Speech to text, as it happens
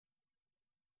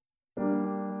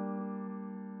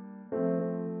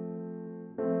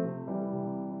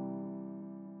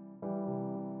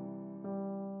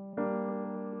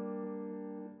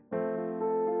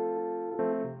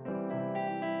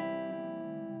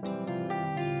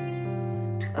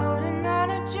floating on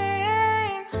a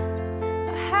dream.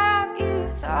 Or have you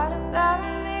thought about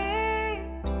me?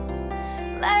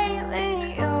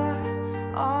 Lately you're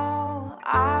all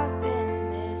I've been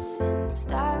missing,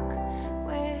 stuck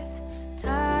with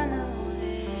tunnel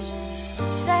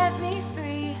vision. Set me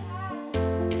free,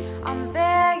 I'm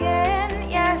begging,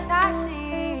 yes I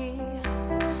see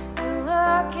you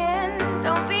looking,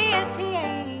 don't be a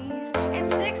tease.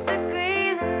 It's 6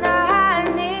 degrees and I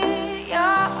need your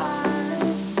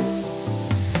arms.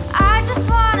 I just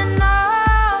wanna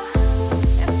know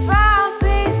if I'll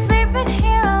be sleeping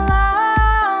here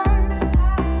alone,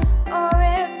 or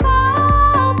if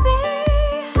I'll be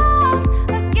held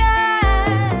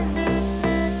again.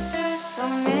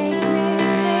 Don't make me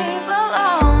sleep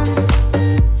alone.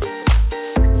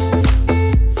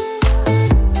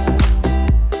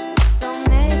 Don't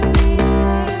make me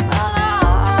sleep alone.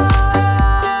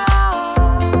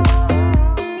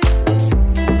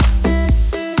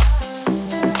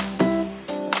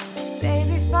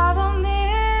 Baby, follow me,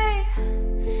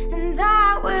 and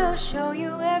I will show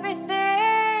you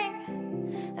everything.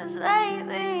 'Cause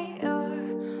lately you're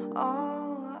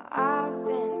all I've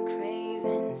been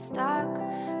craving, stuck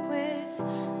with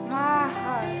my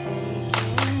heart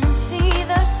aching. See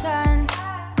the sun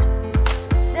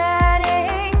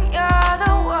setting, you're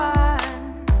the one.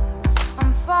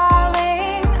 I'm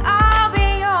falling, I'll be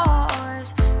yours.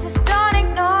 Just don't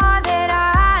ignore that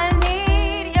I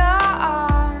need your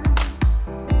arms.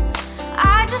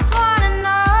 I just wanna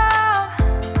know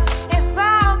if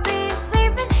I'll be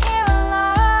sleeping here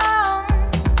alone,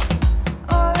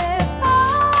 or if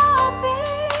I'll be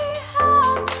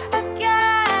held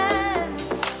again.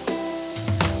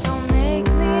 Don't make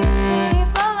me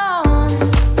sleep alone.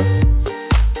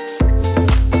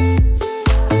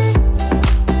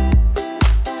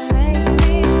 Don't make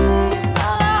me sleep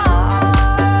alone.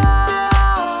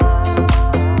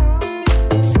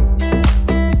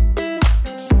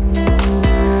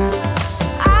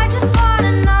 I just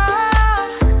wanna know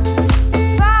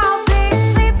if I'll be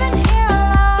sleeping here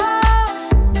alone,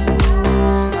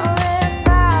 or if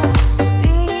I'll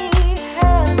be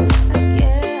held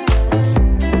again.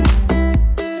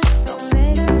 Don't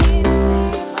make me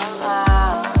sleep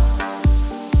alone.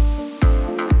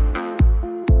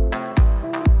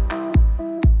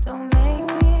 Don't make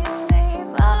me sleep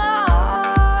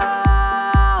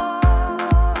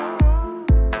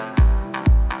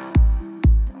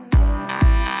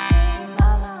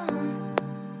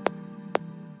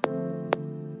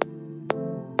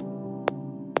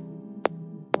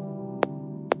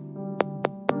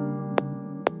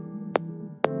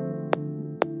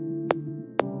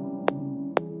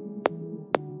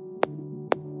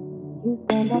You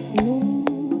stand up to me.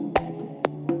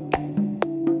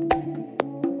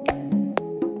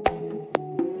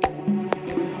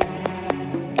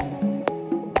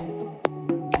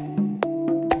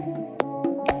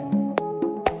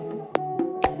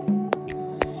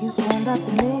 You stand up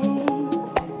to me.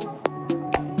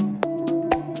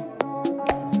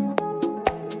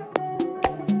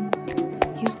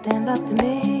 You stand up to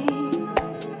me.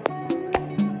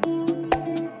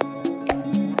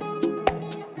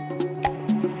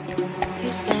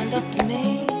 You stand up to me.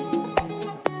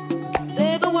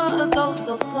 Say the words oh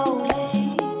so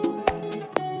slowly.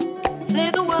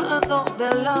 Say the words oh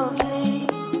they're lovely.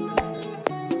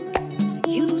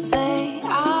 You say I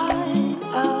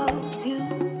love you,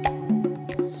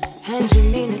 and you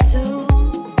mean it too.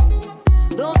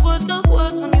 Those words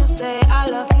when you say I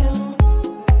love you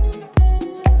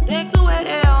takes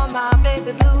away all my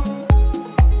baby blues.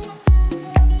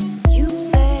 You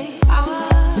say I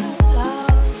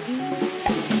love you.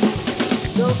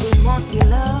 So good, want your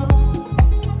love.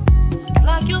 It's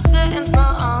like you're sitting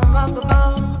from up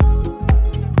above.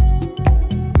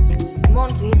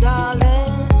 Monty,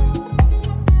 darling.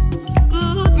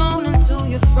 Good morning to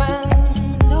your friend.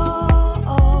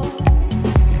 Oh,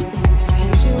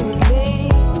 and you and me.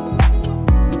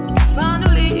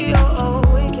 Finally, oh,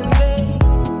 we can be.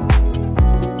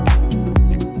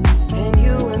 And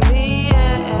you and me,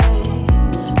 yeah.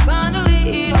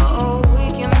 Finally, oh, we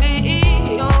can be.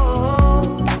 Oh,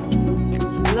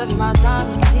 look at my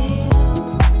diamond dear.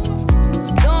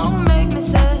 Don't make me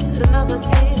shed another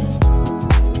tear.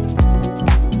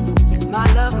 My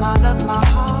love, my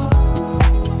heart.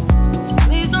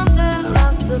 Please don't tear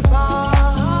us apart.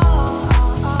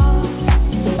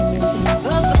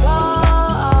 Us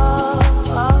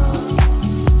apart.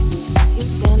 You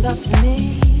stand up to me.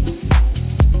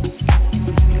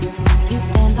 You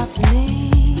stand up to me.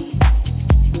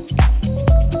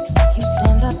 You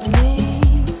stand up to me.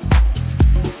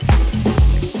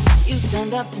 You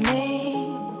stand up to me.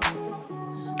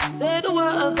 Say the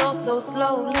words oh so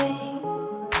slowly.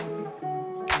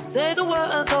 Say the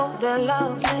words oh they're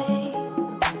lovely.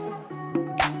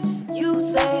 You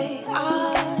say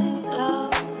I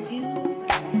love you,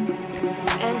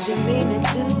 and you mean it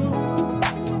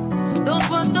too.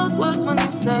 Those words when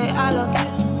you say I love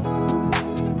you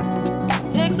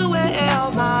takes away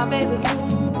all my baby blues.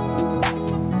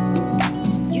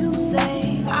 You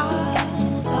say I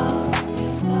love you,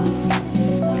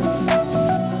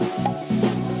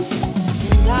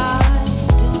 and I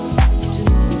do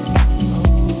too,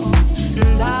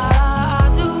 and I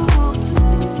do too,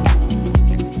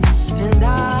 and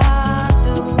I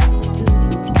do too,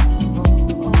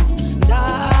 and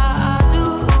I do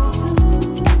too,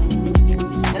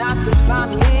 and I could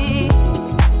finally,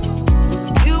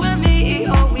 you and me,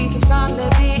 oh, we can finally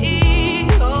be,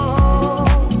 oh,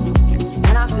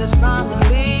 and I said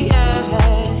finally, yeah,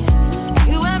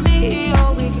 you and me,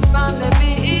 oh, we can finally be,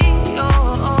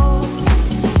 oh,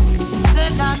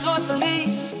 said not joyfully,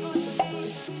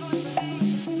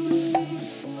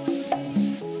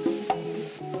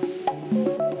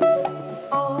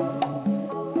 oh,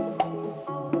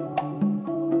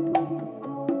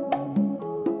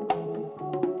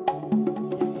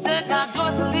 said not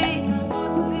joyfully.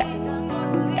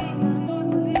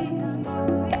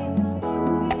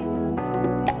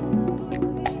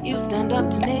 You stand up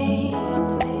to me.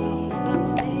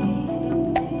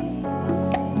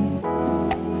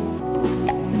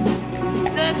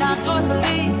 Said not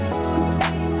joyfully.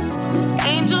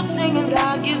 Angels singing,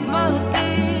 God gives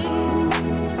mercy.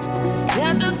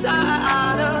 At the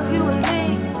side of you and me,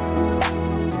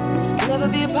 we'll never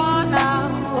be apart now.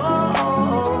 Oh,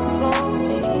 oh, oh, for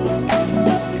me.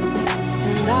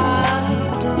 And I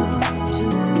do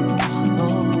too.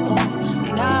 Oh, oh,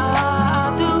 and I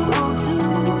do too.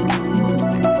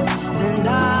 And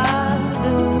I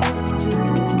do too.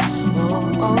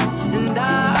 Oh, oh, and I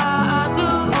do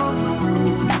too.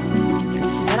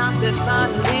 And I said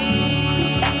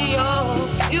finally,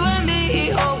 oh, you and me,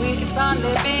 oh, we can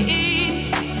finally be.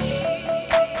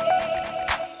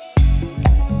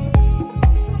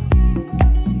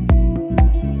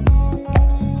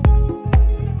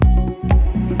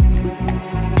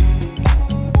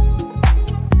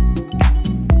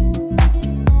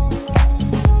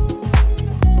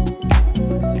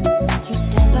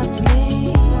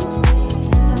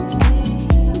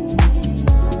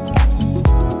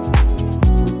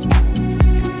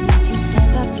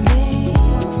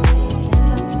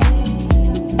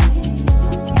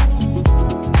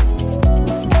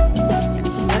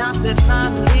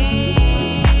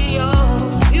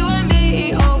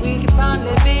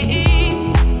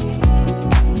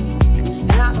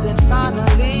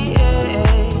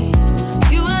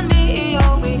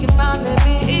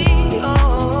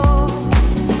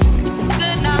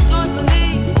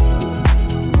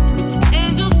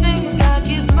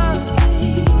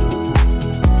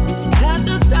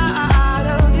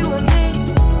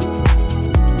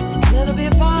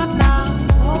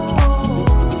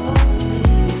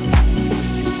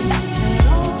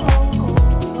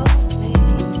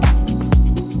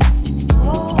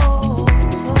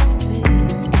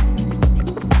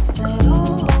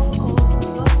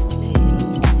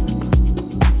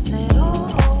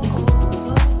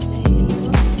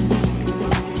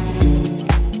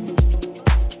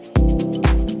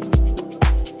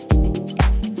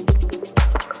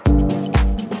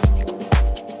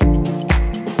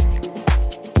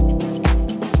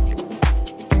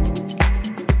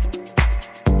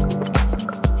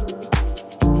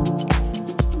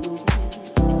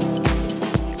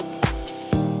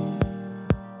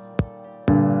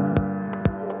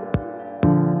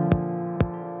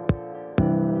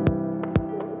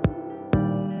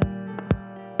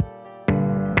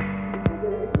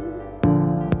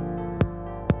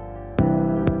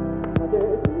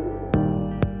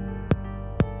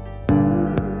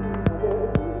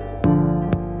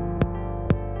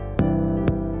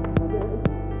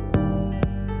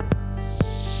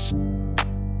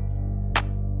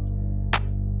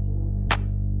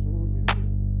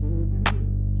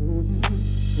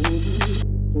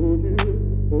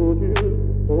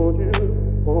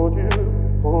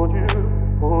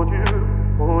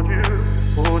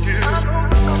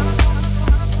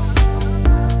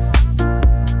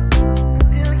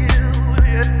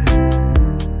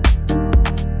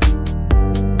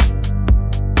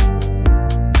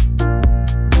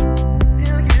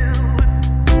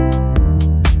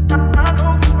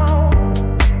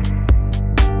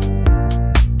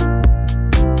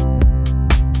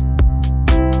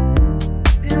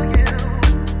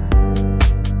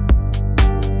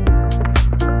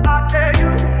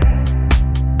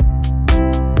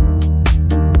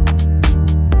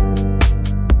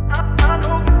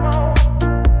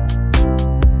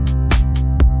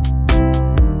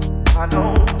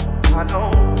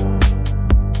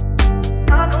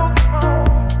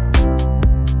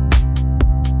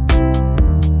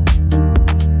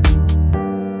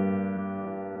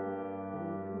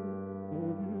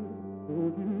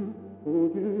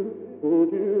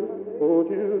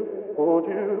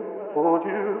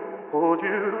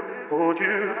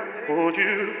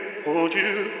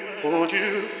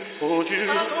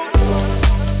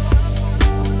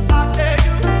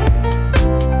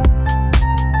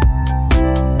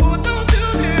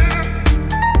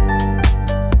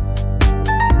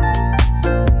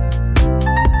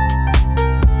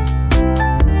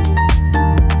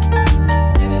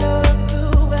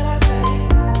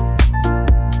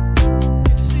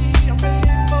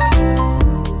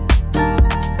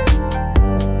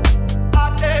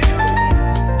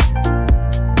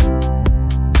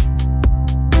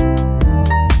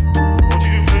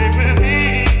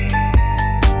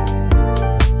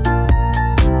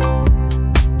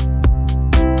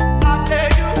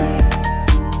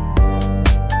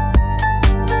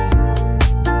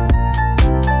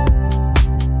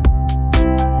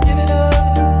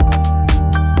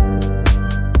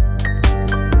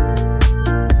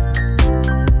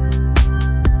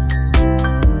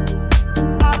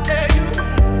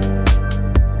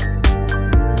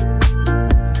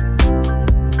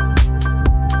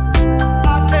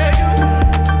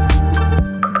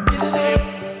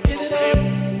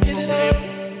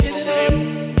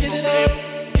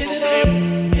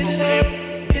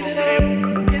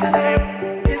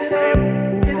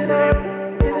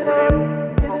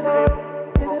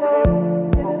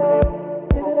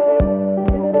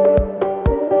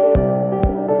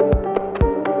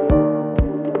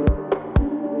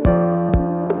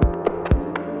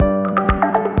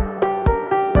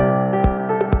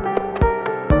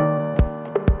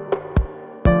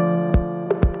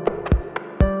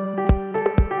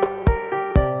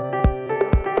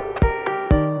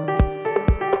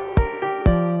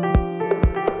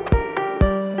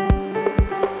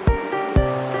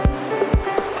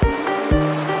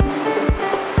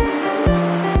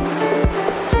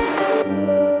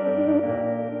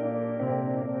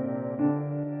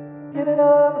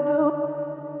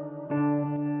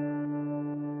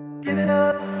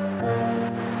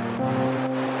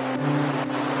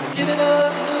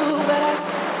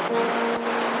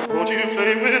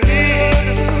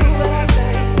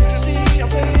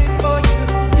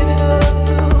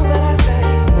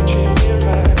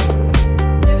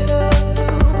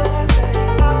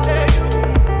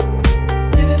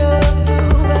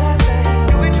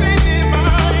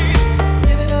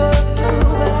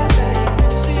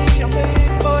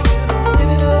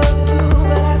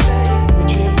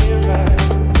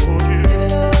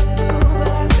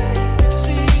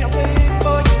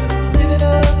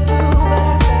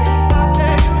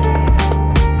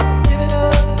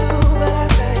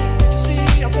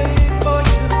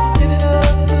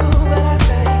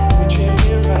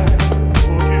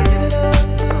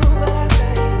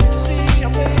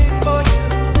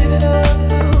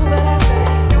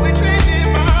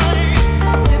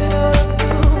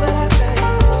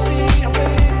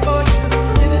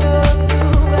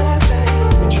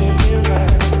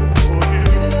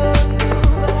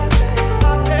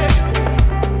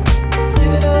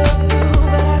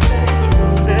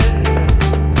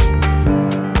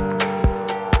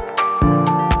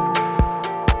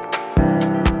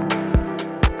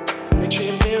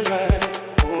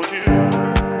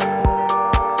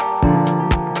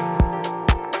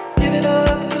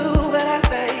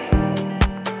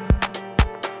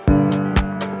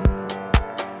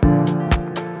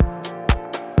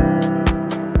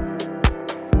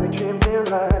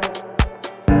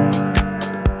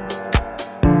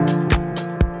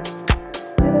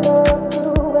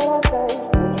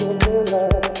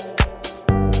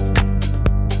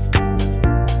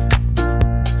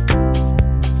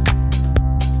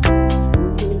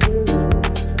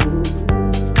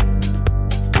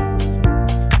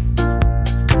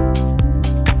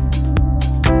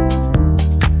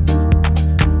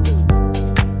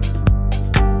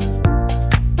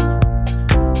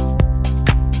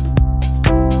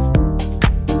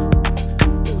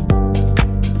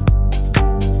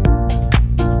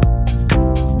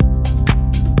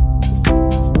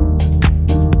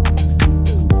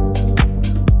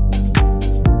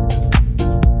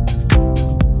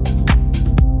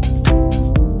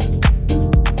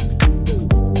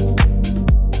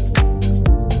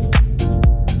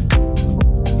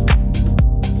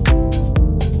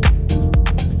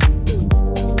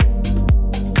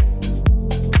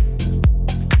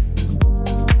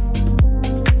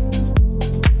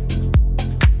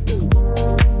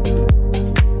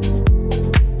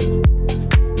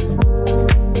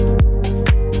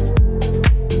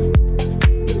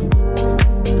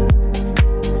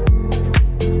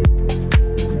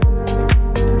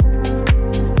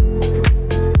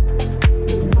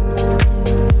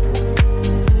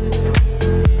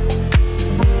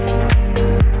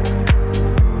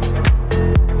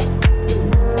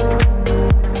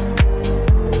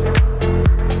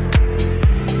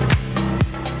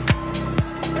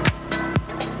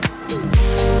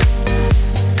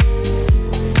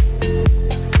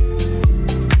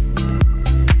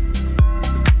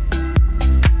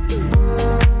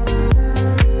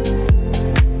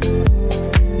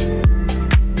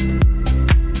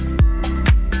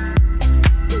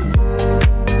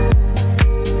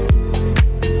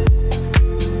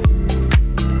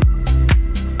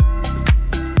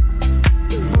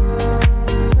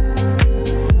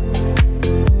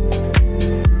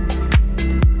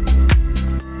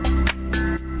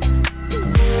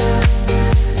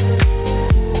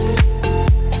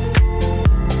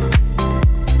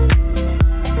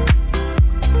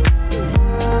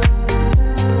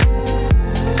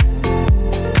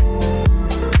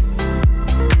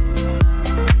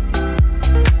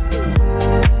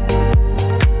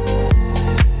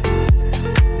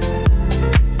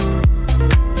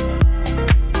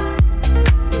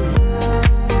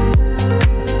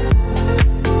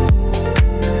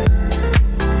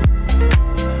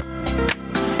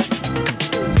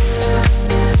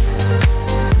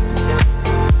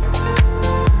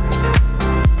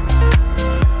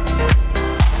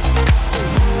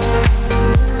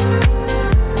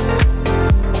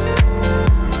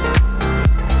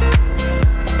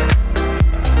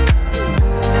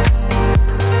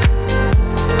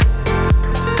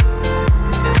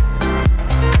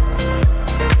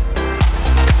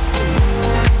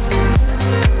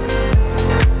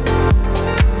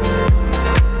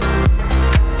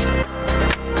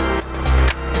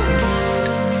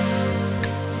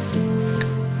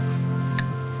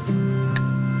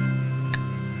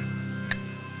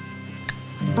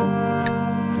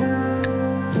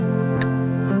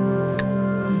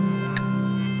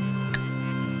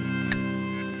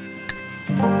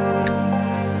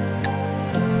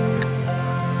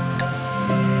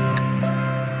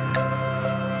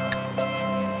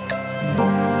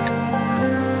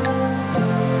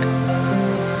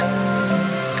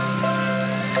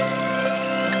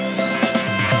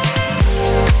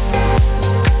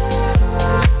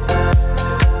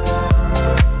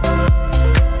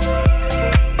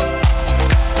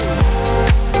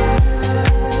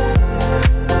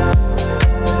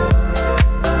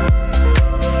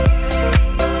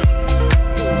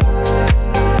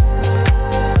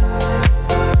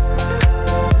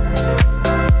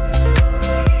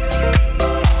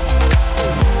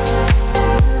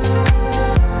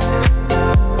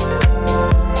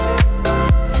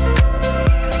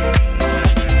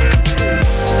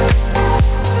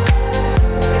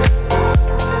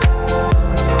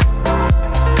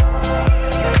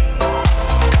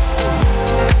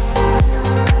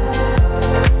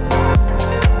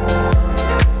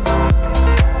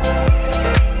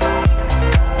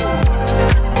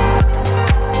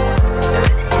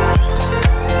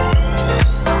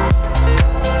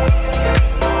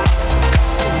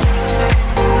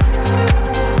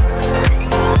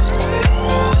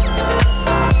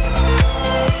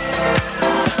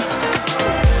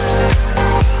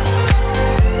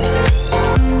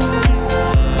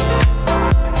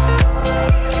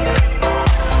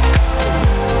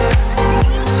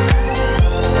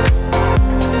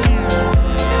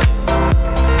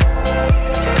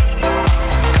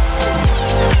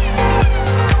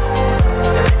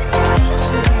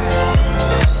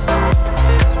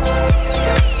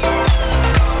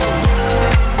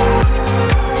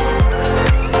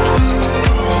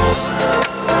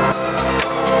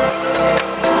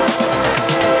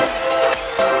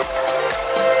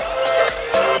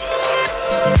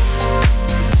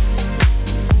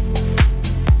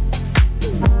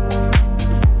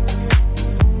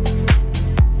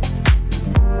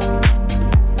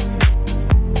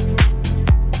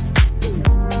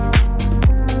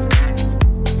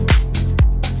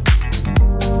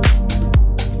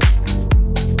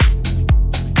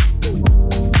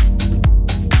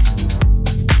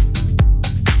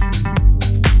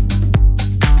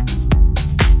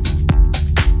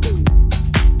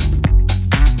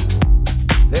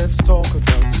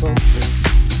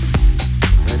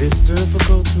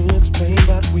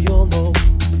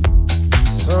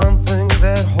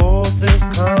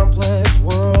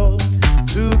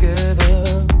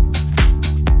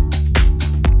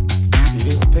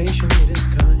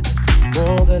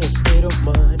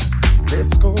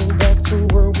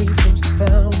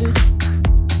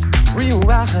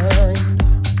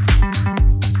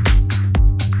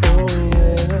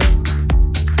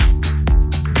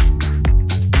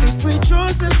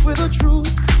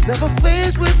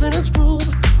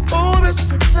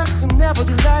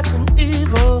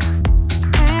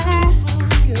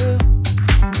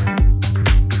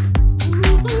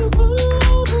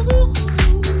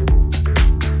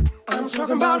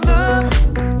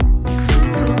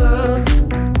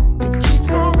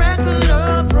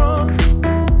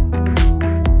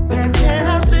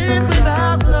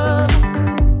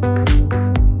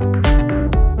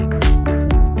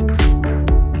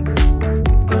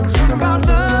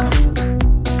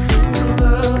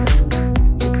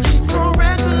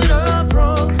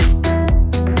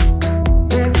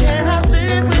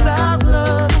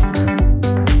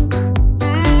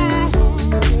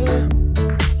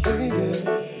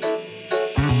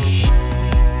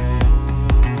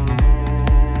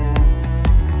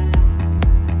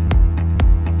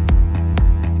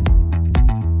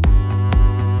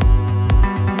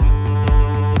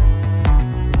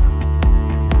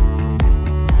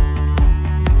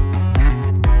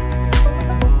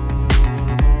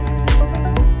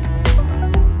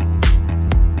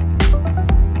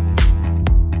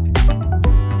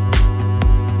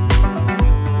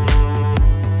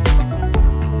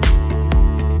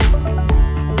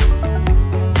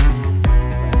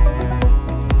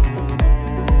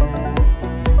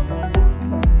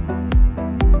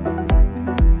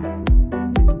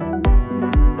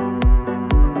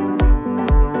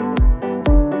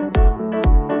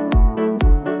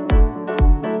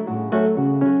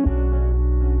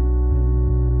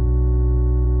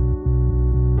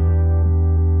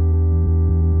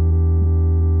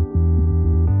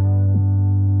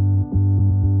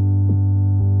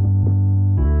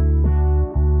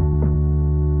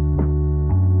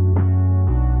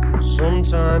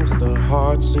 Sometimes the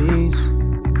heart sees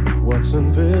what's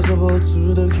invisible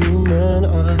to the human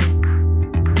eye.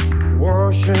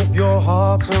 Worship your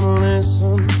heart and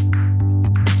listen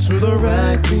to the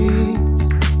right beat.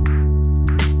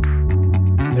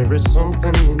 There is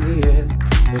something in the air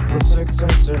that protects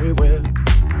us everywhere.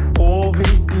 All we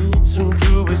need to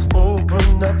do is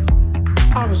open up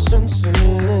our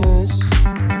senses.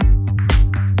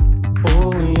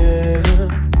 Oh yeah.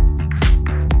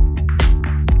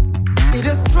 It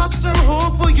is trust and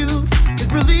hope for you. It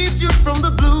relieves you from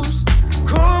the blues.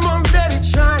 Come on, let it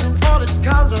shine in all its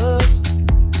colors.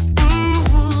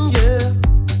 Yeah.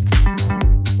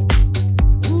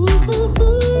 Ooh.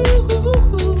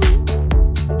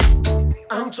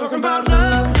 I'm talking about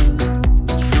love,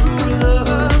 true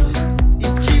love.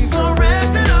 It keeps no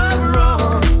record of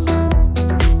wrongs.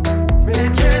 Man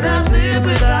cannot live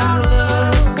without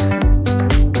love.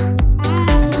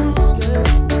 Yeah.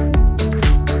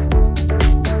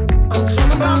 I'm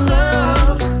talking about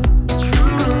love,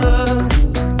 true love.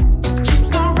 Keeps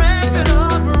no record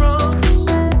of wrongs.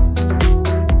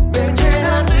 Man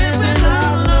cannot live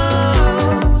without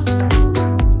love.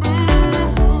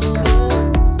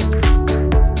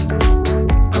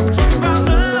 I'm talking about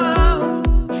love,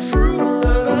 true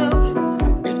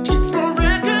love. It keeps no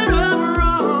record of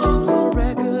wrongs.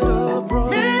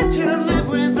 Man cannot live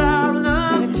without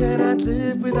love. Man cannot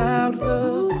live without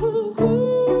love.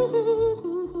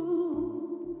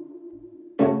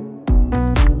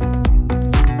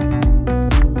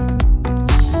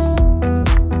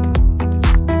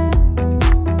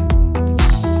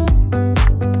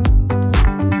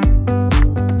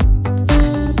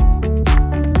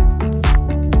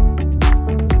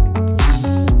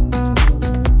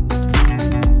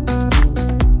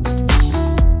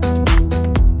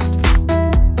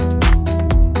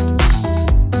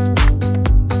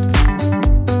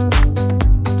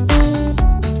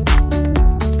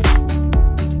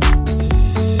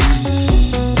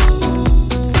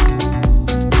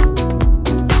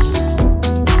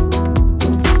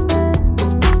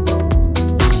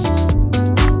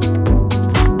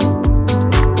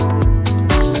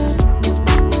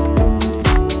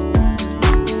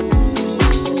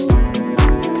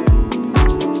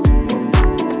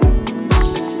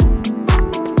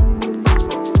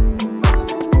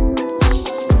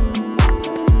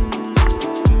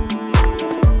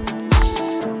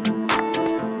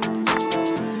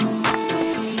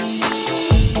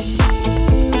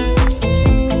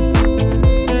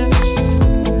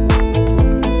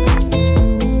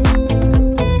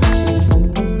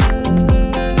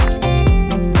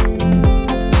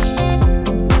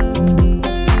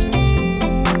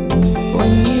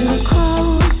 When you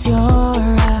close your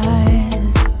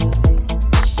eyes,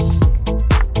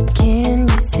 can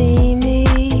you see me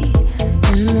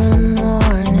in the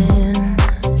morning?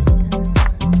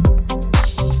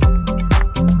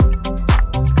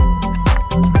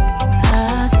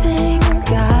 I think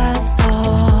I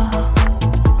saw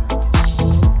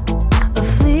a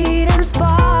fleeting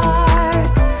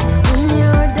spark in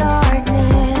your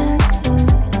darkness,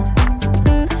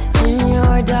 in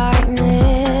your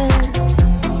darkness.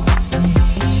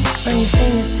 Run your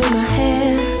fingers through my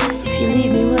hair. If you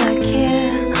leave me, will I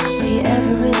care? Were you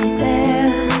ever really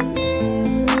there?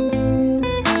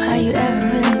 Are you ever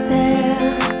really there?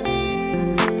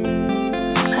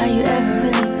 Are you ever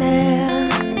really there?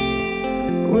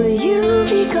 Will you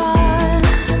be gone?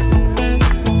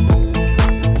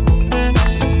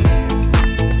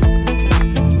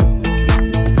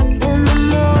 In the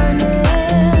morning,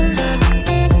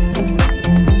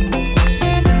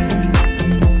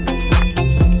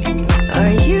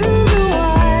 are you the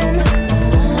one?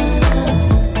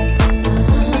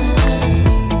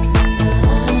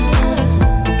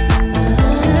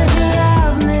 Could you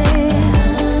love me?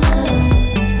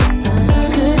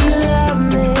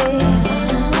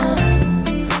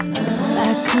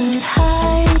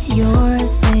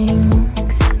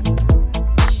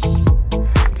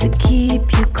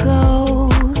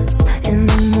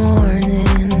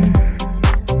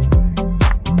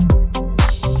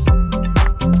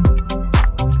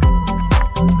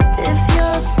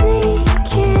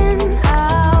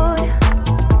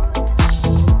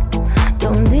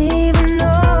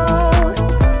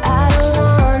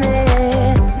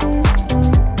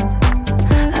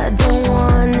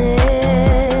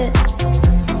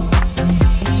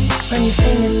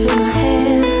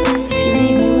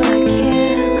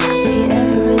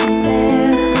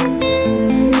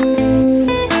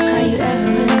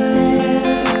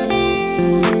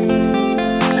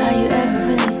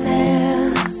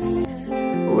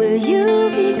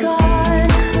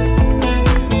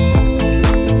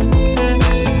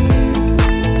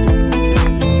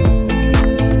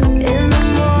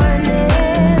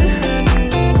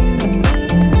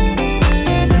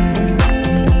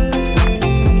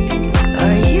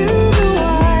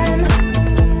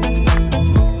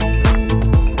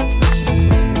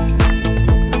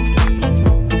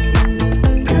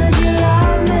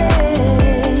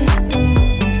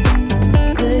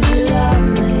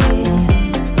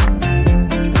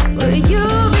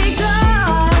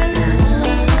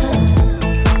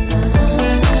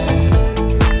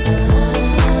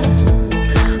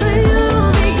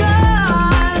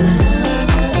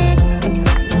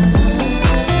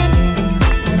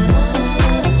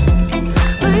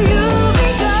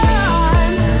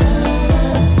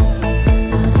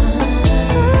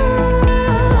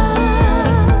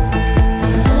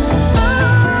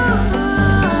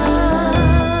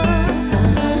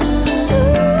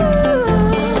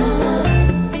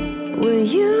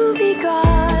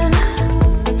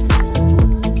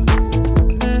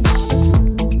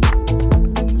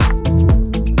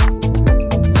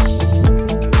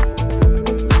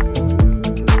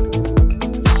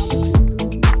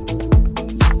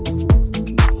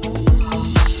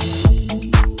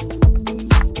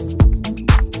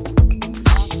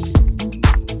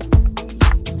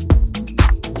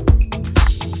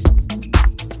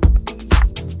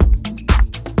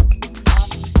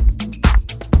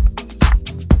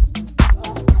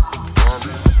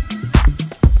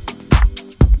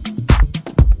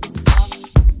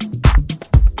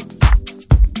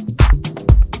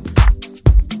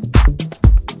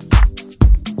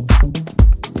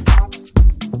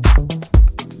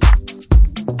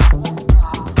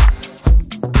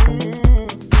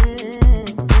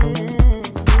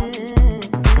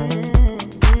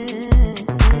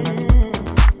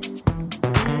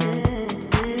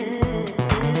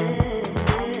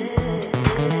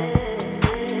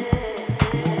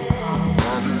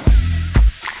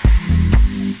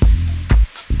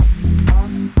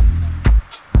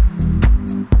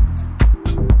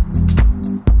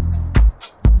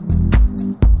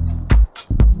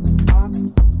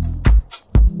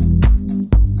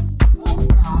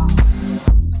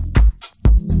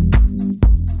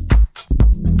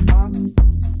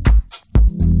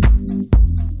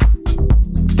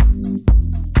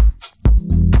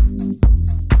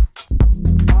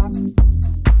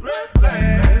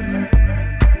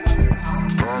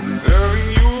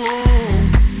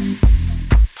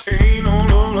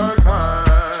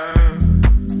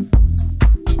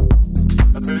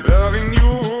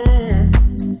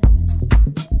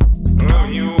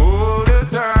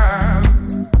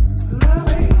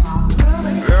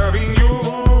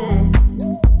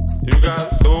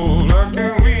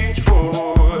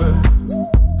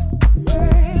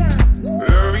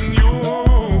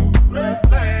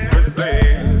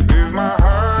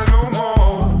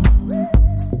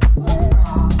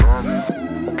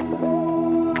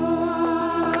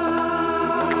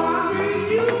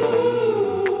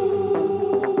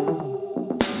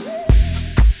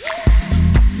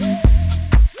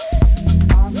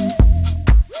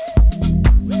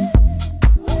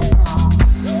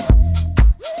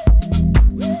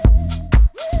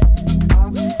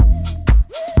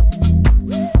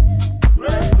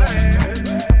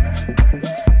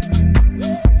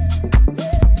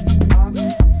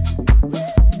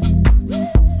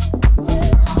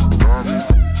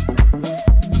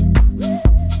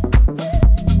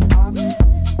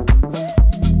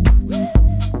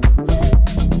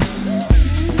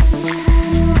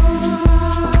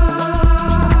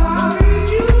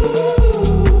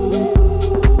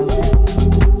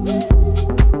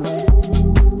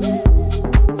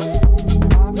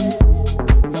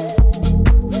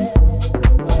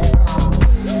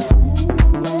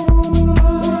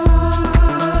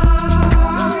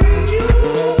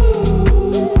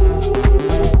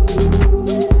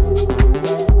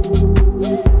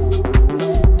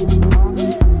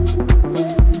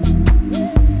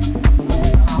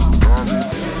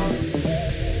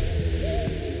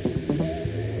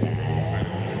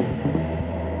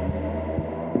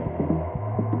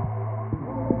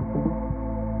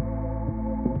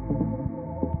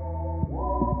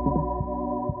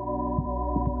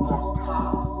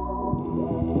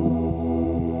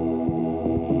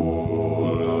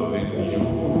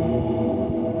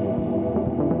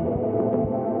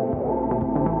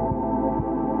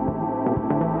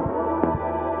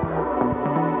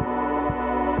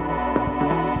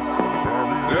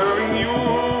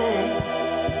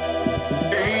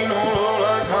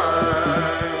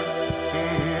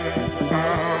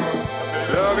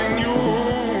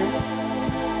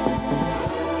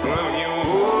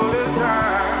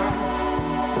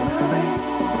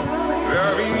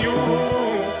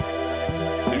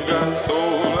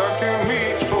 all I can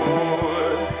reach for.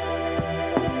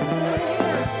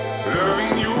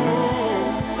 Loving you,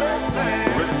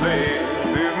 restless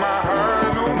is my heart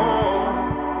no more.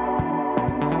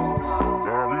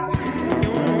 Loving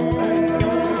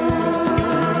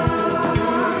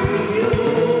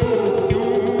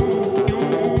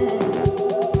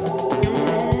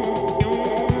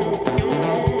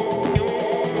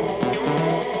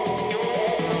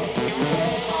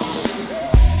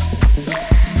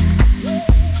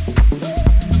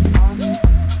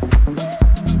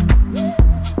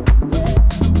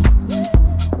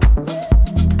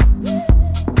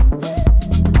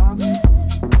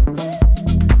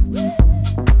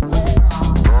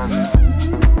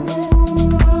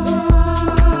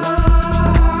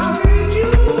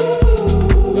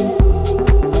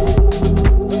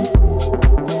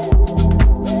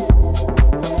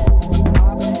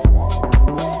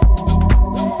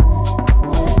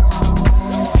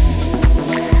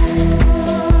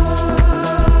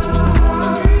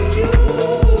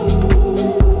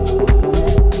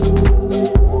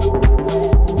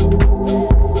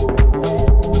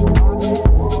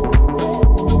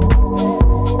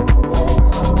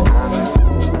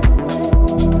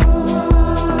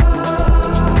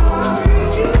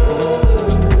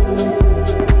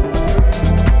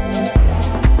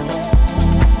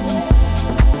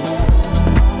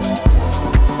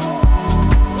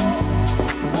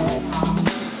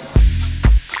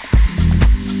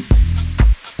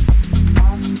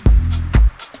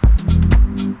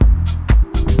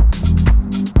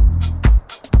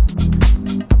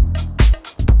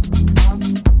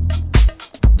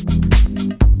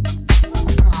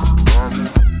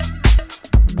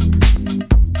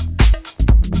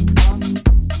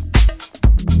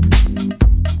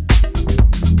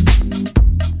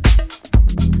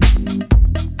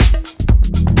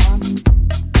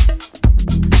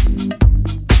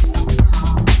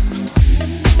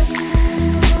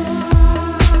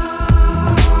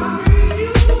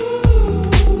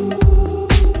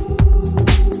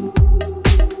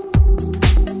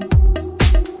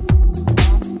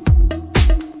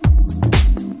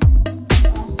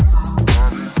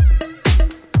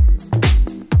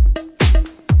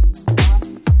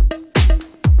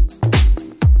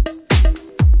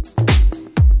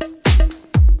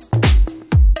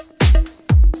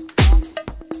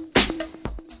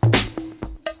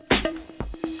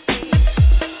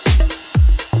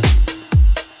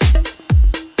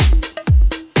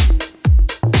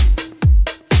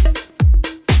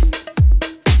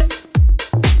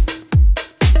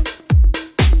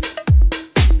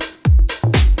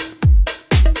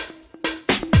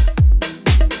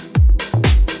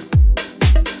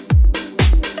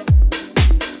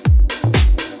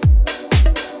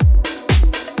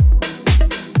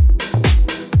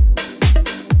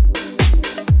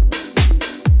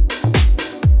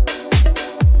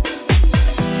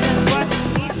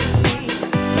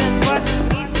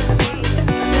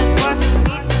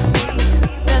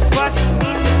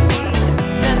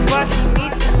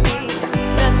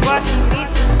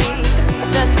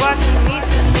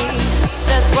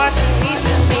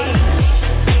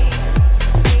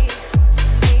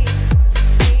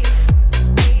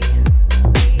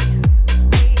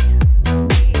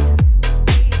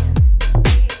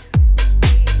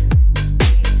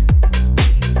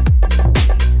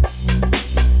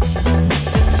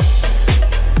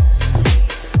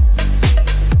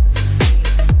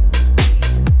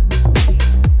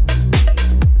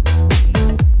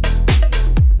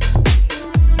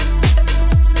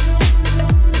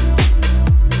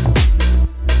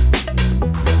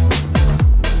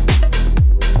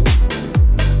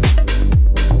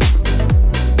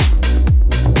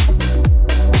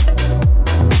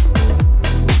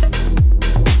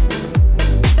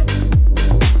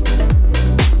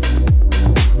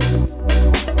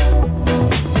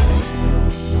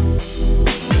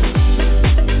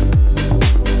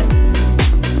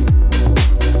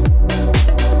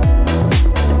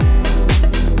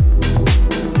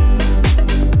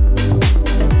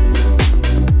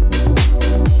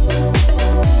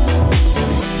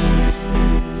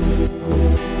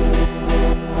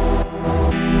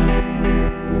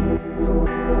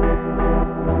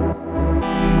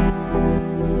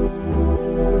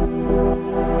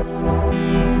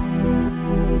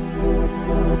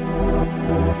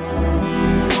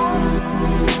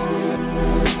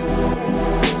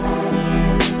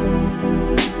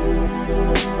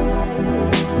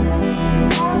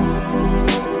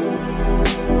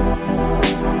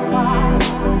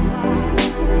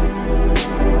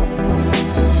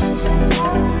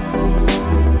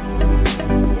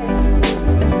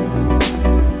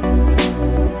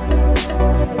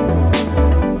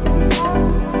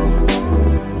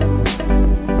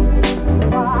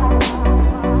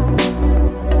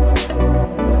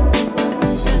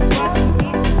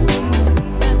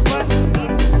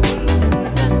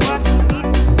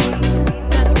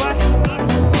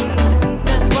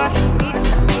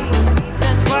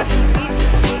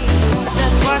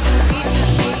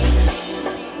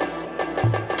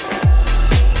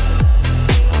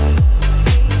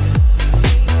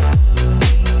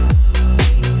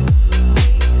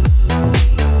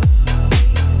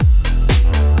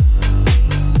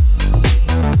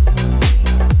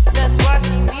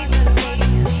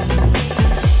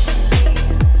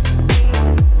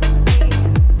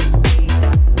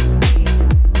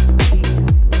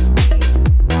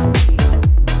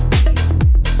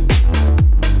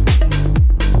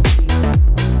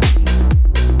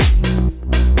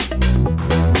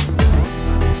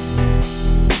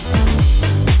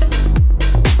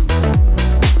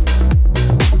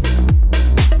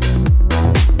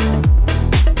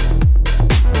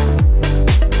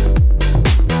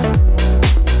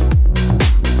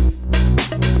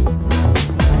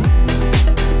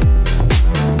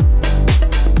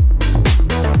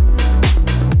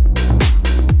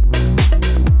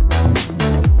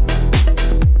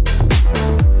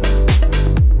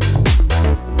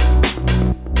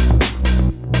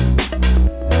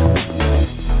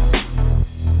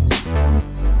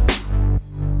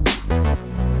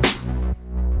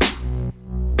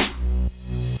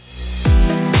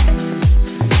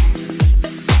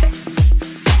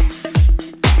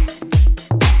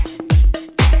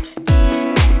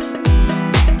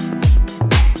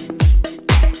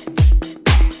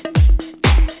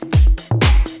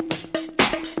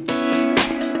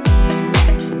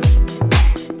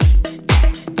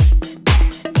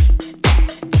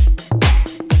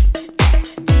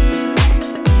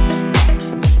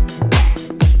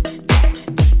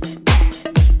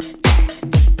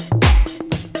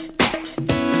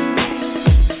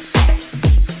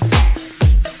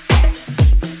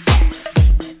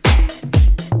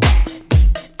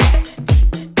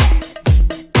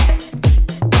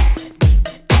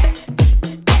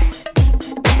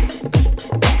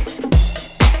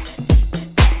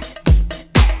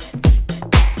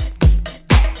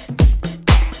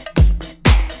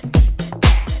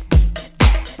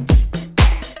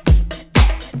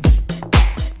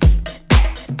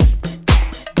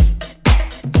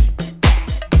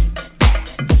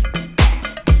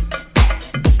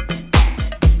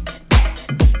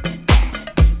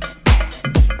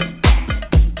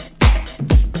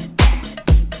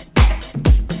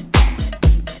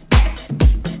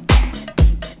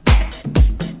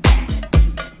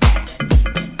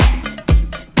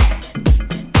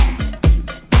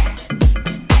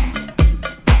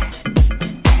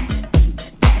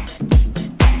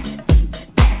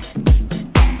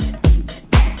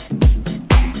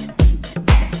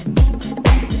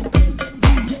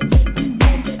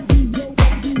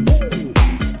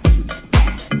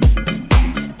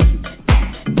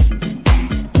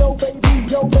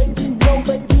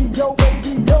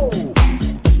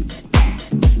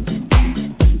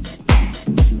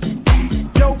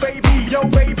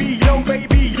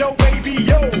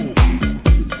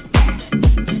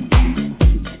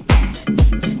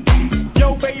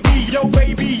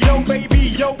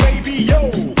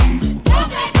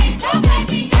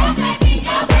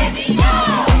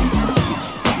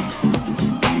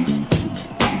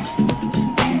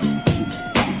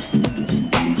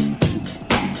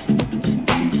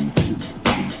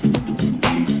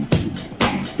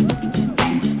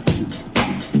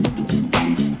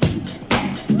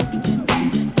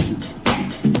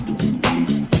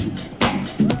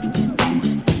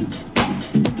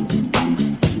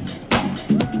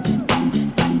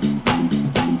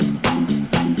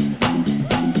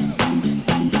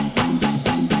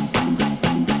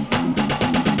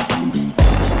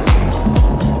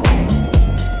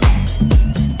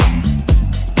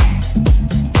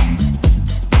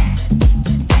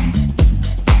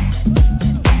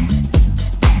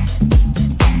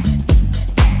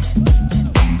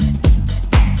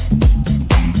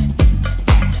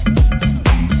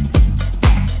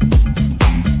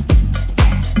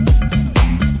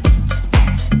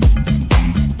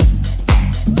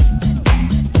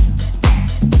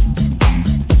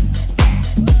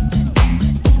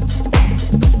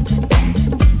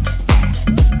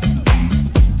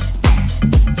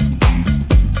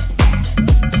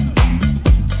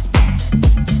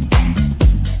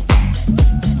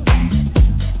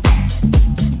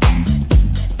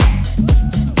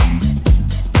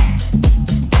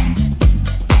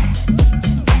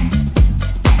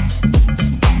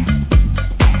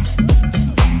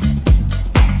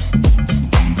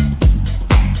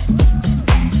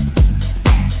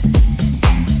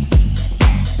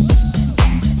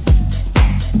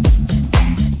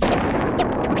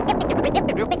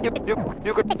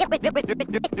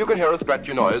You can hear a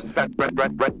scratchy noise. Scratchy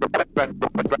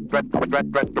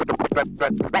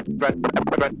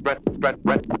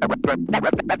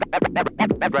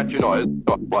noise.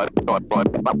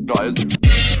 Noise.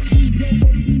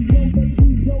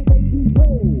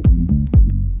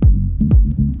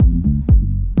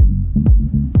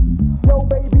 Yo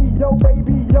baby, yo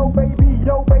baby, yo baby,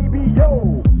 yo baby,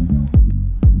 yo.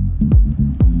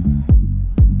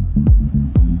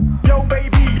 Yo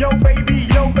baby, yo baby,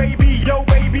 yo baby, yo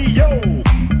baby, yo.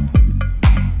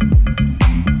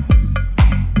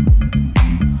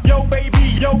 Yo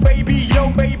baby, yo baby, yo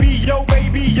baby, yo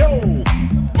baby, yo.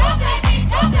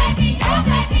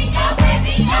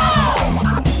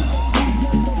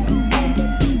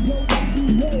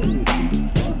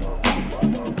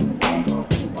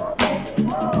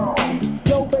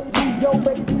 Yo baby, yo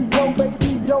baby, yo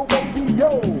baby, yo baby, yo.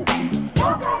 Yo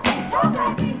baby, yo baby,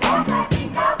 yo baby, yo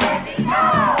baby, yo.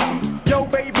 Yo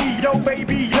baby, yo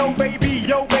baby, yo baby,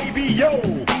 yo baby, yo.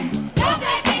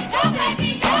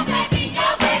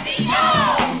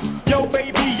 Yo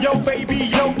baby, yo baby,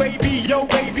 yo baby, yo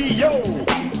baby, yo.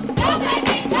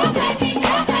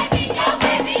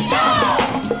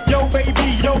 Yo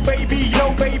baby, yo baby, yo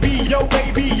baby, yo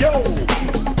baby,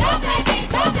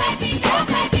 yo.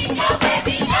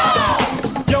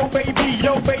 Yo baby,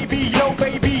 yo baby, yo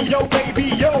baby, yo baby,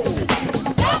 yo.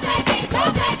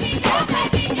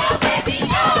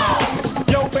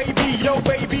 Yo baby, yo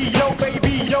baby, yo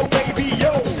baby, yo baby,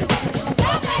 yo.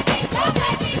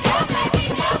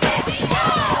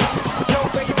 Yo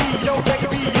baby, yo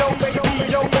baby, yo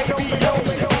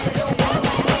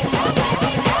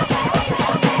baby,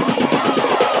 yo baby, yo.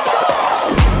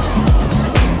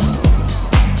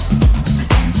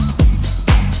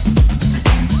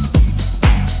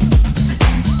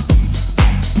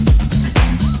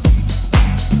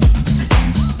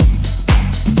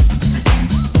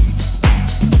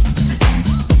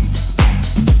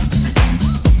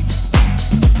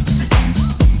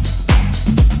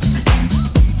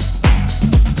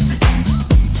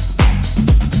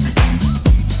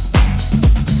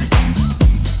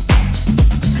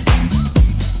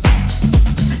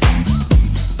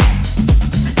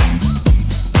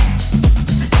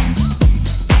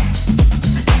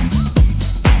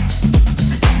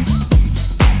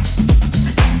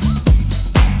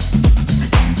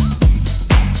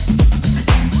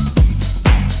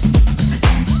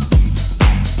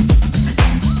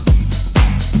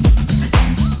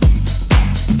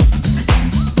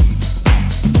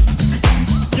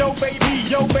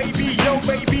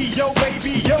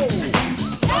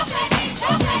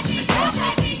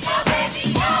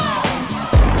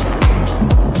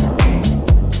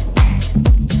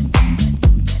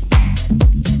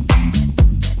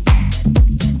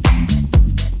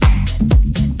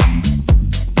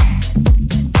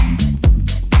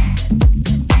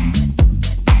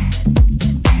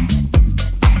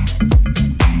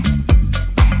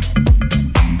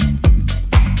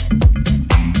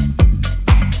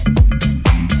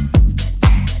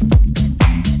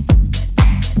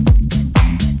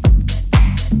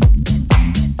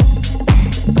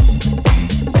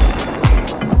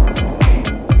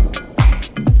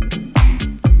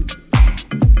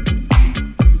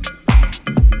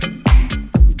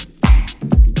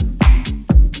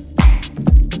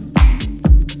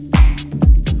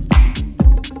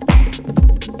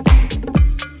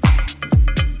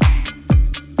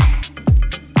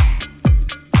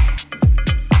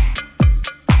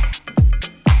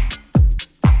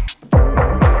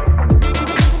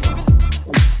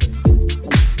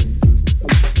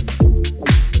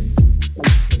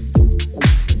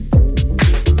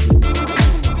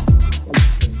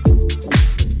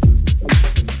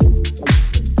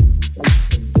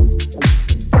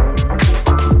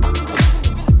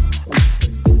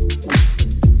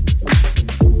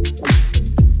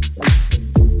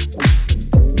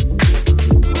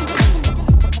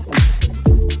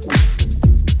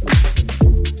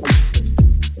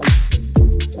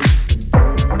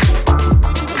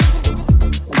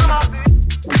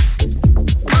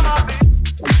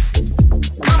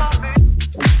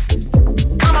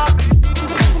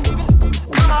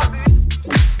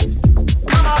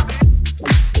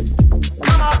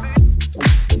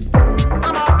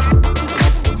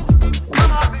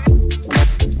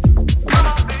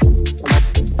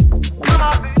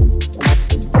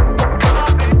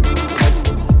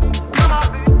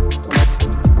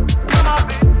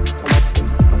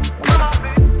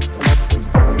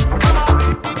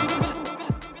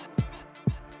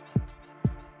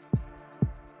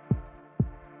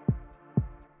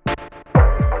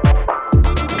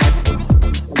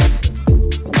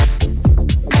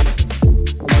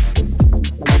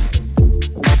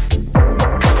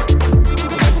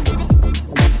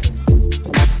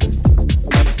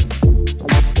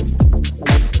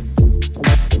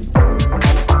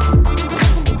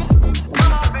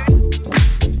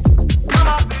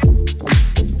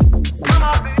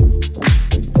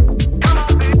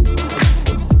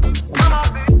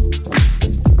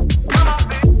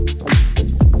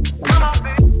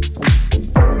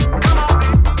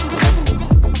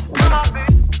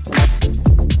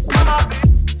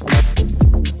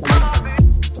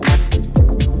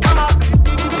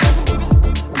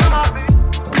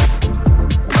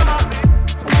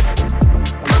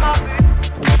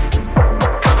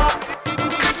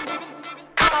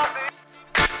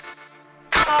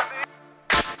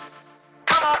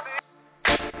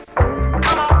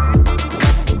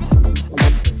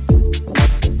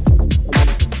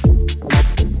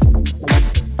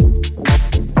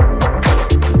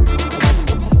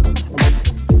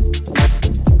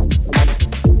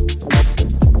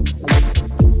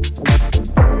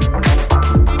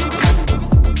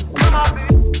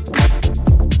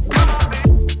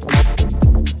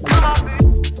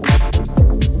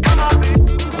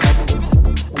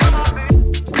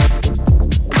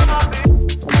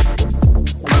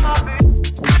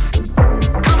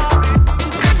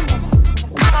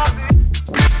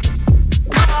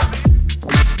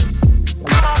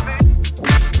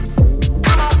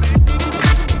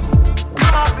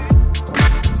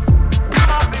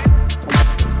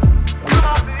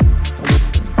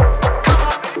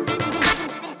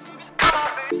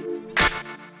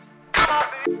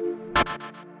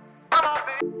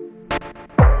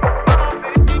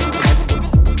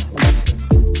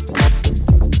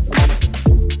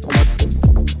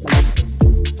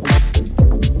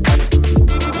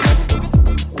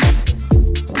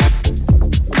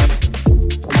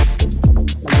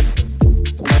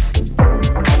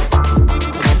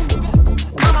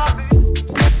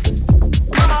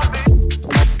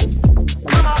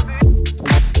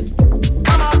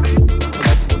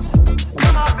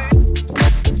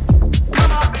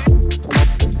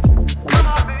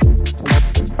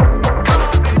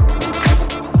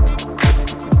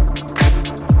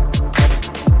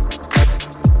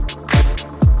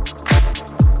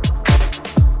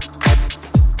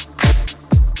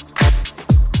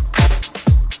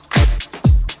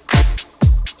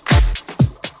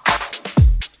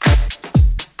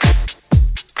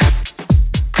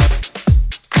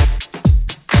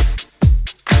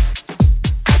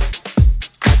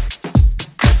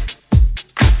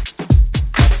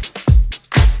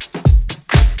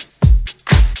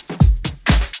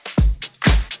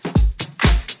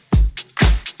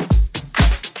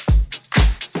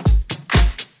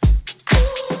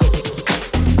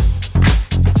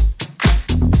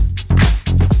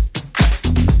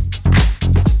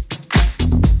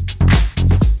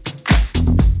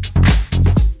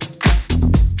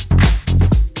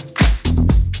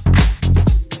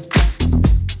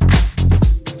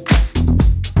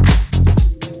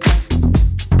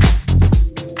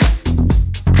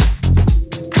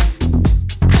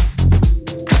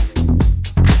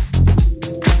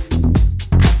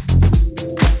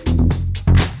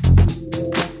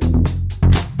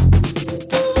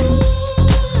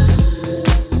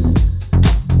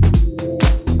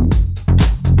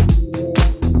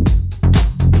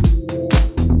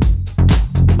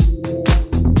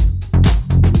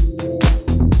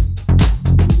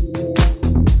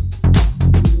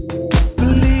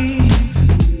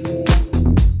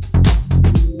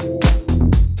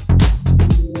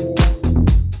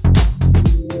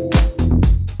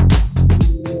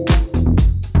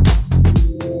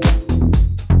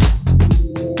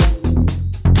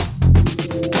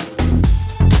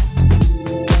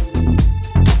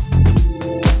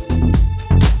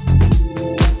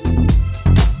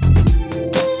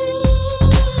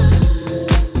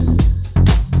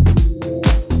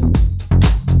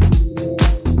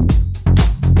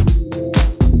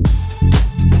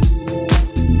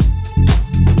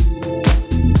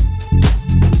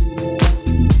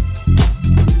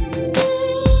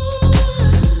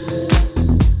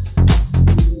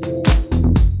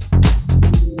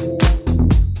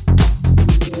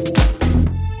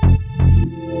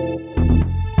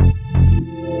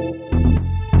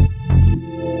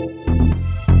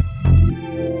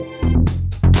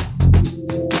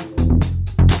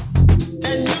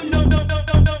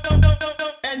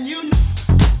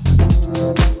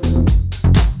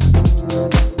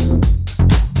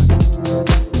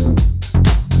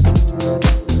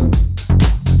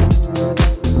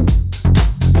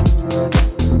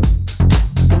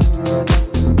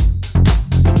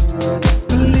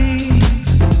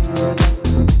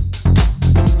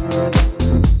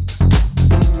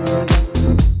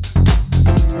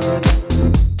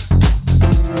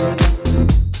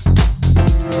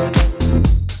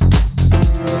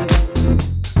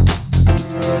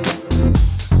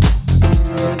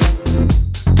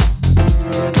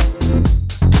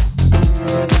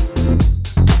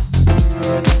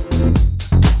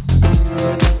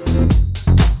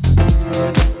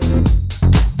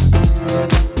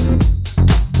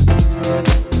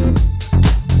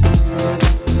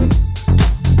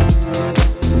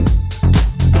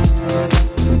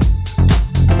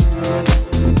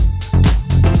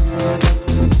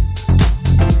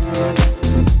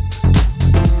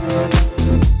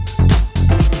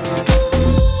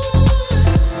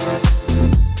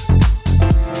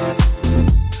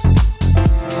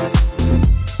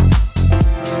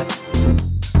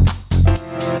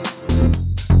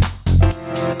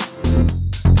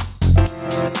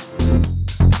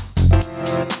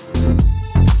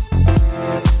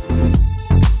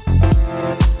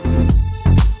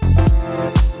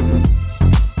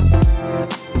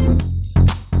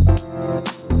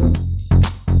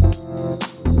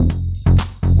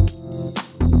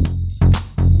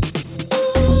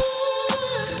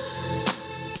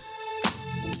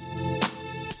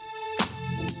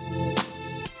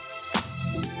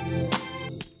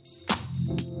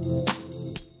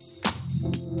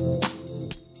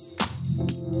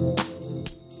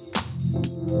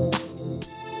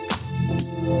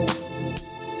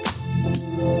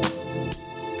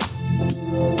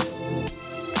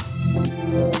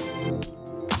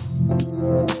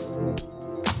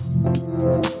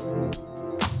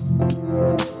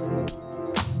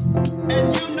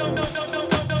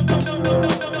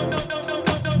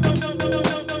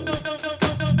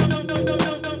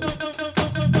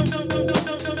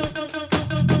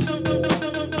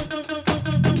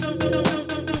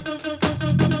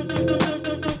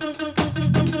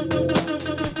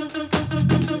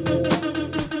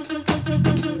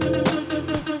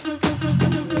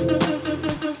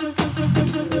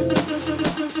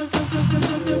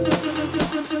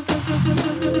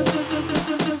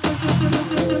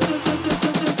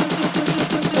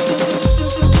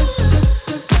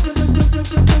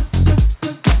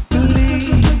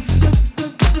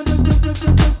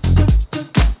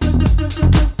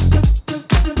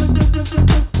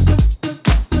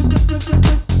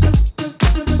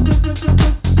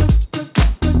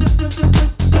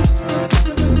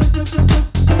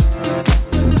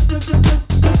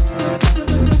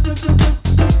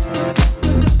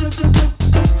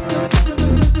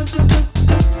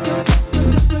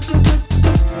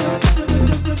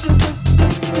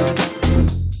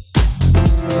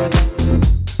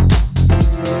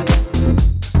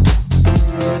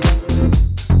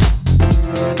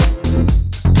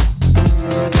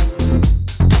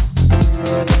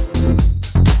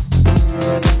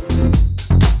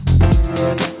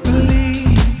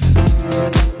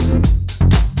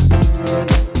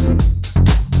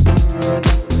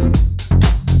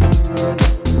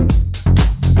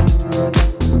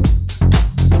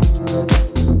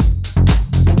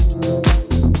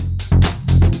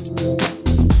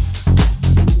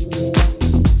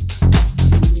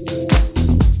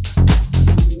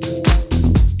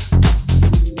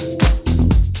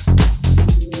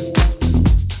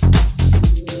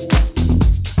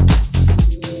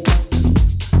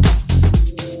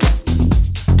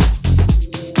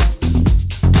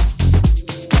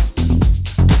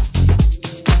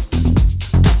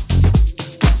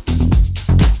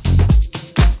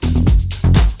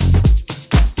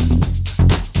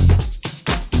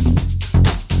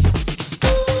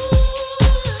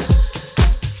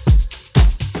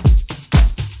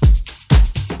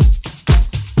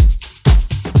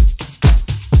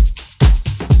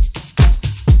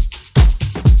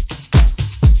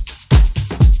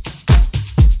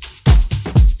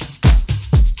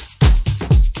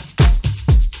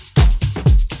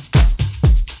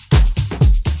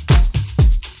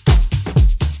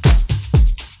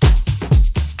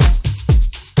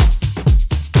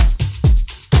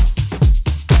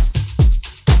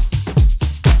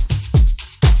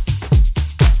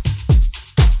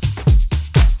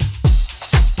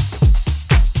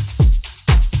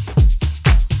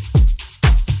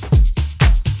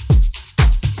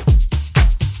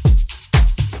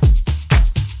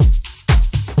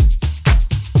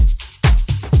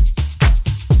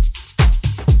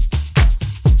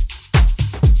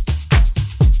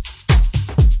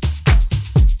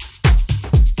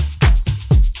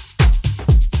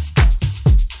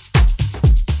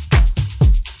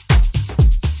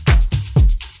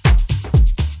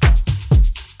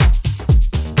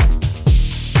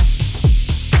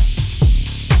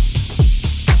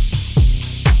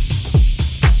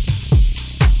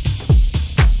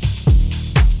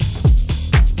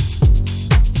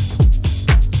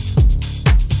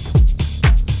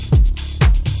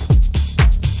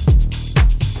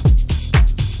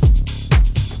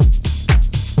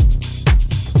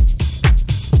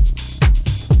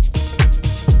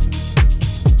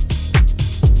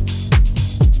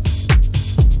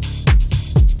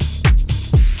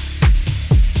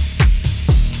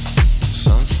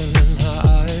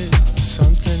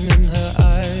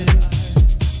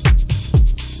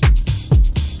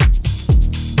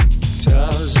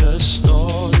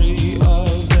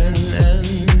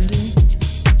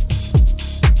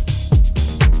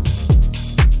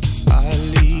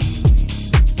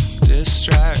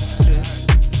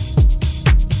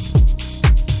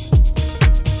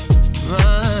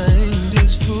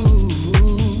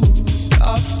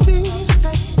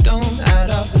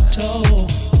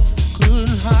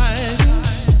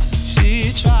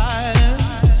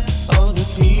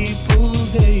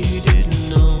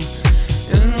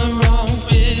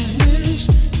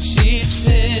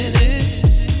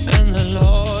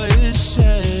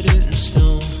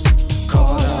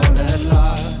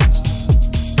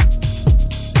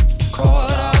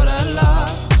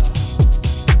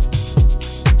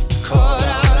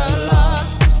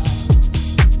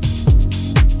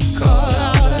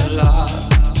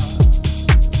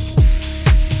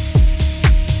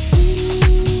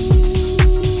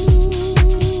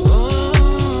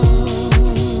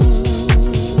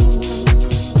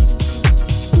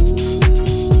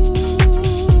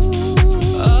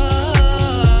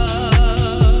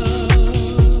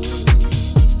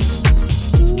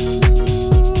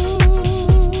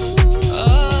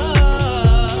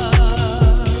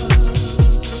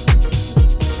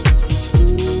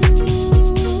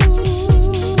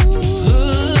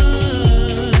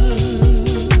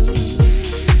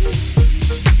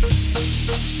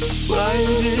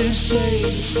 say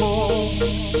before,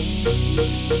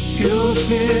 you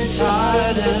feel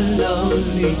tired and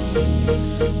lonely.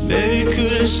 Maybe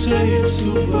could have saved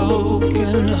to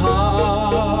broken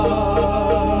heart.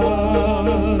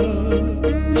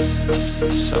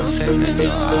 Something in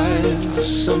your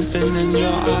eyes, something in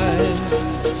your eyes.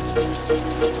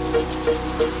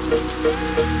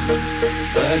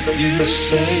 But you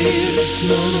say it's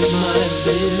none of my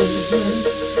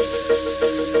business.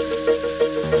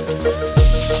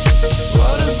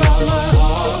 What about my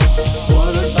heart?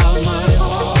 What about my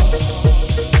heart?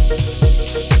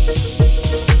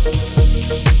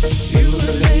 You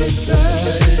laid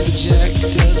there, inject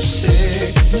a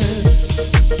sickness.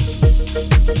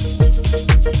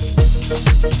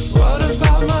 What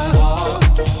about my heart?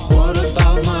 What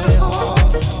about my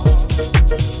heart?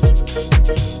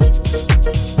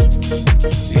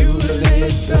 You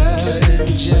laid there,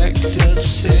 inject a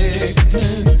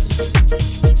sickness.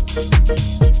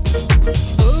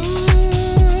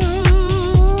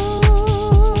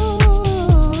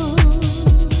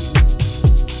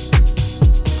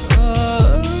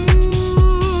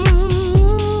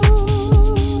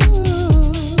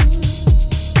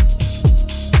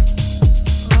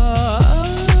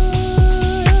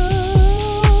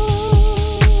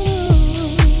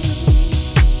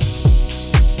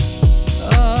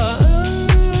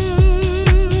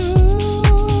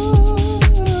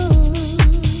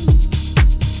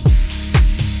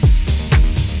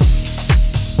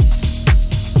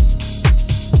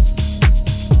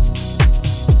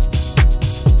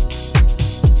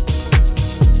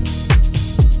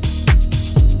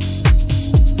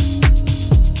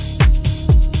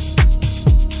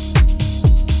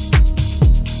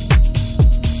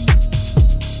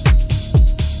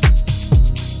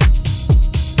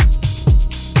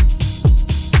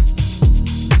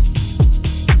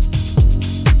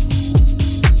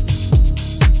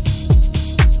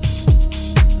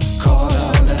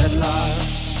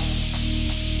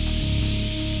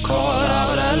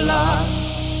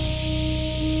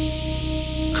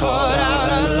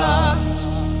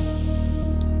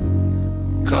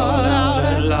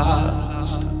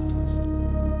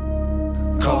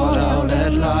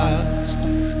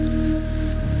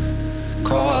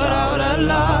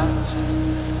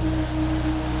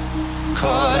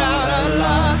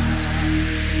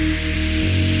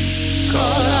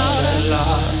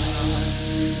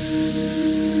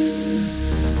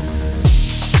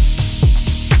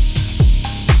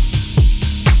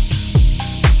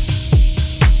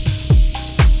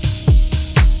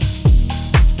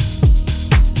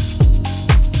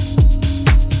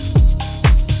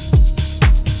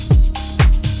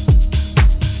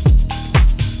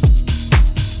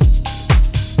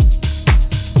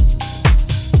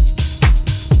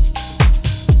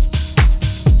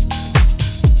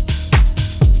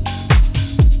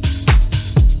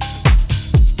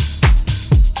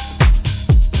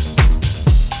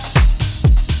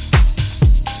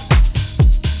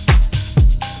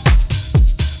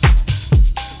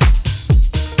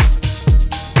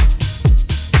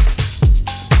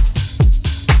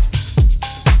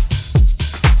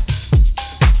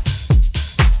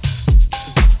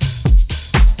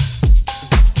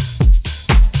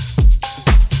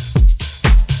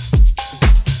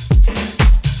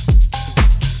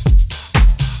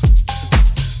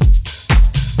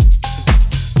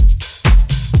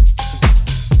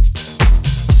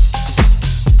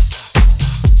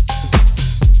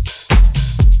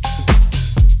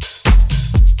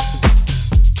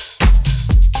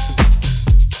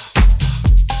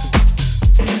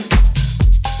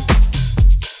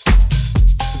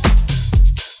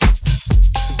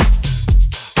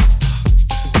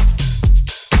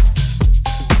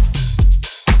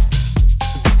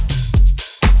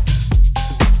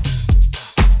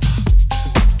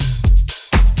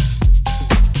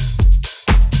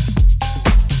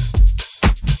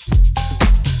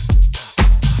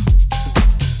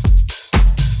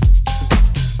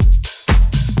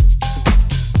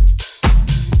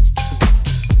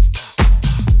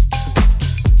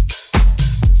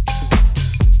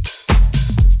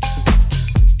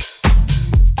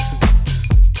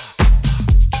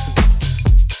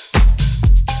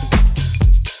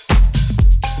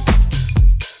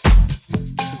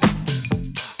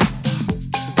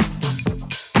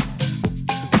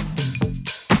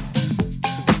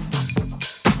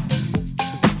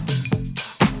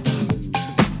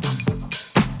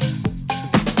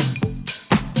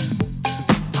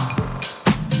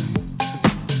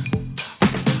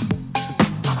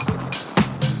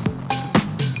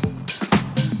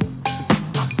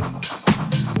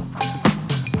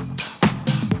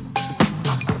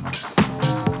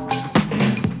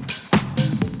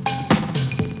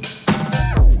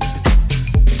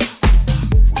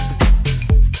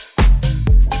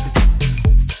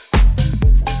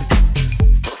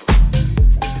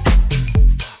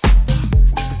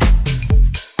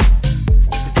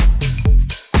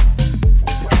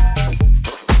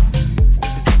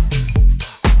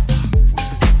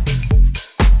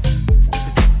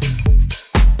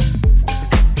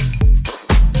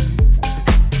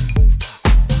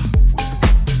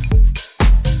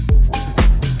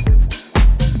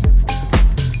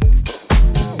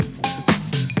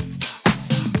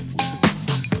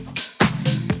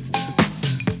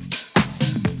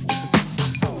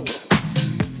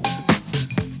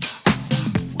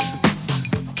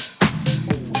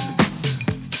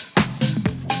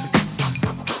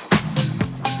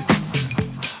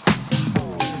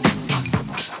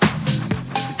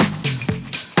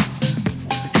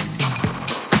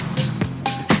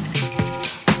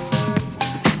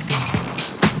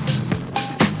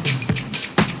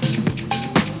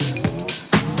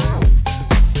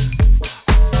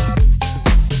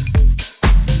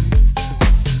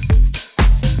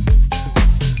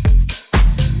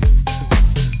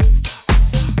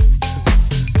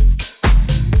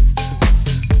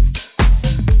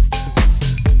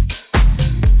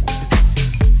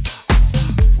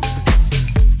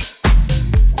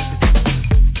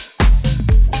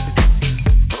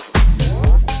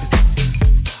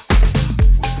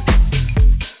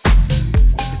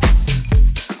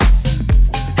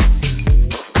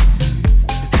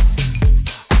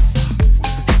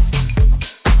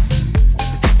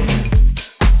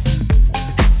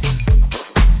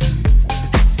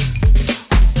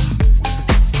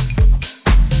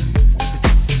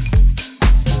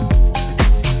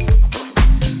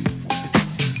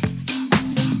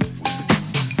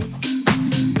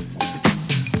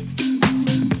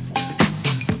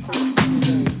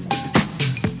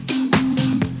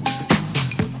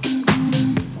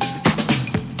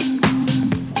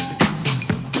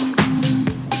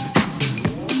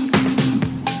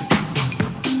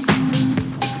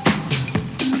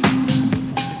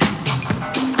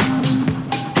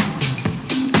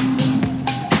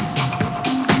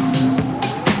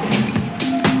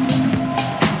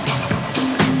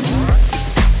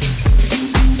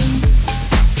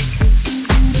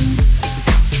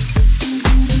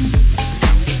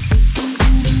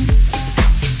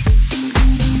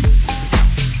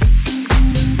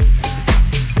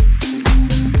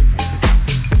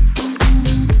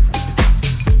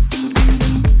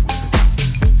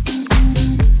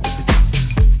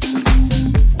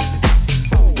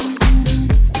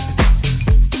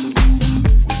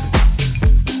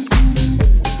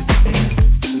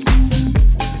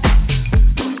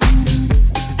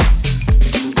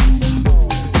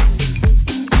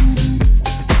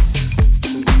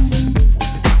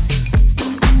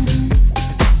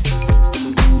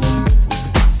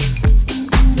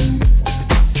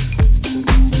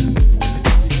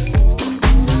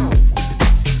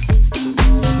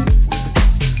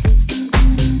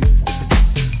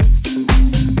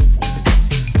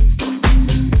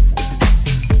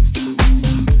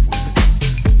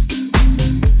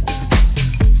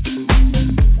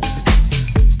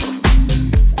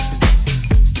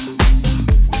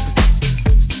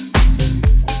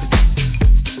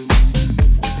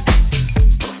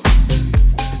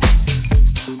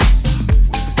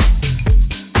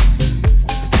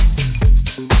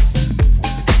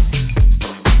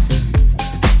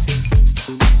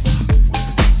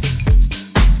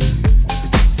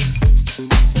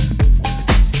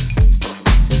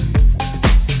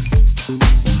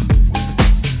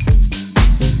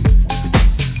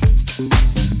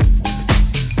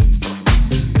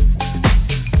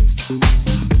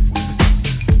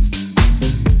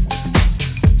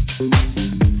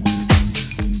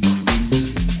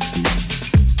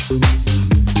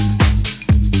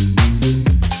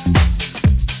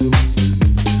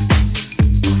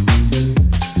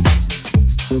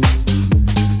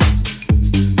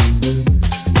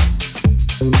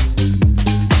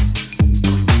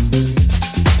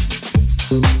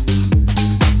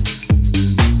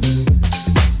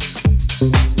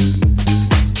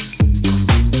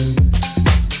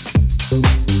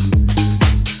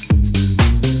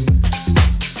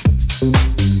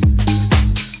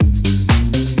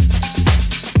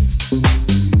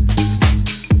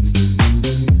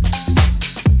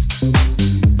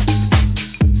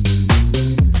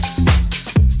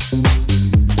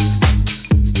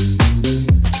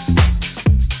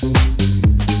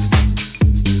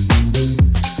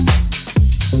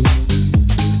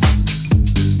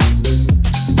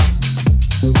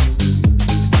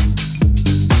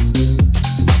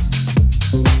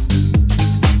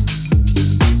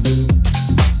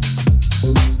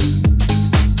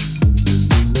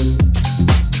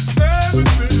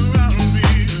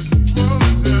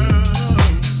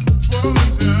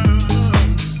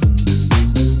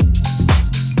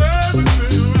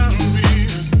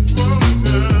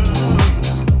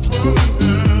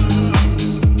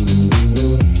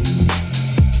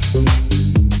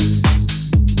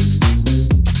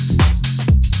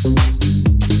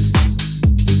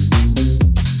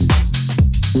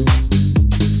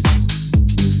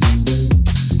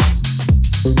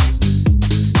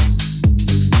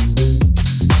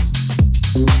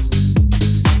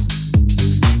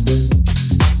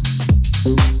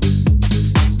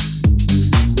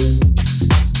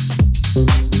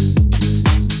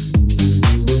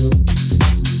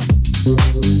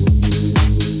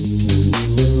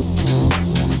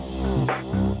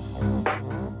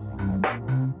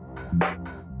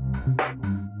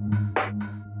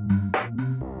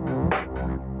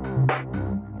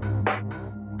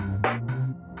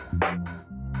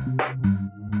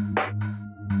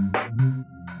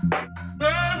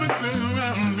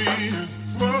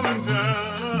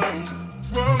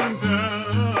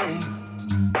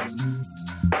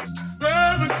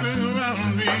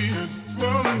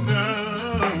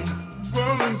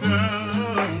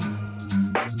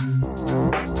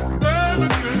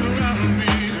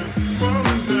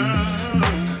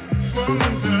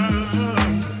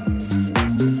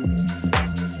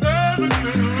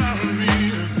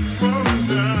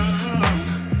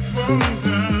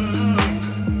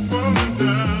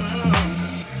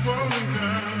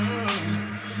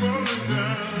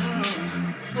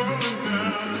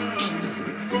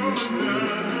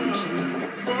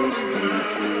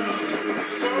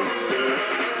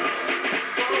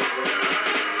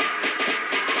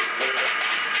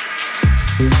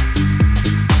 Thank